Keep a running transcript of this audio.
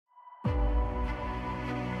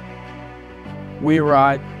We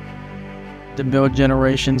ride to build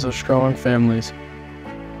generations of strong families.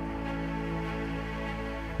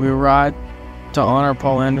 We ride to honor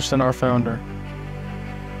Paul Anderson, our founder.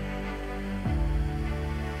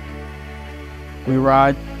 We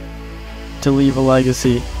ride to leave a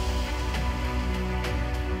legacy.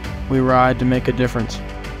 We ride to make a difference.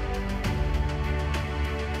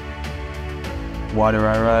 Why do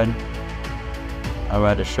I ride? I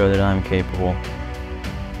ride to show that I'm capable.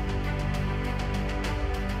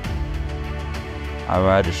 I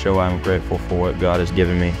ride to show I'm grateful for what God has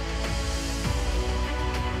given me.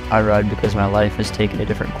 I ride because my life has taken a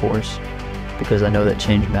different course, because I know that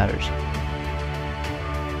change matters.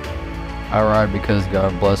 I ride because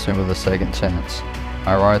God blessed me with a second chance.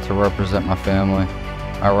 I ride to represent my family.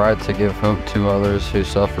 I ride to give hope to others who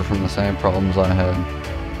suffer from the same problems I had.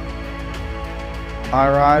 I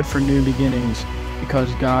ride for new beginnings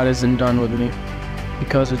because God isn't done with me.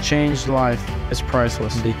 Because a changed life is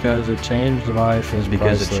priceless. Because a changed life is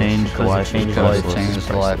Because a changed life is Because a priceless. changed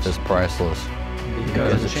life is priceless.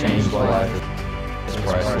 Because a changed life is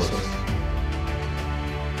priceless.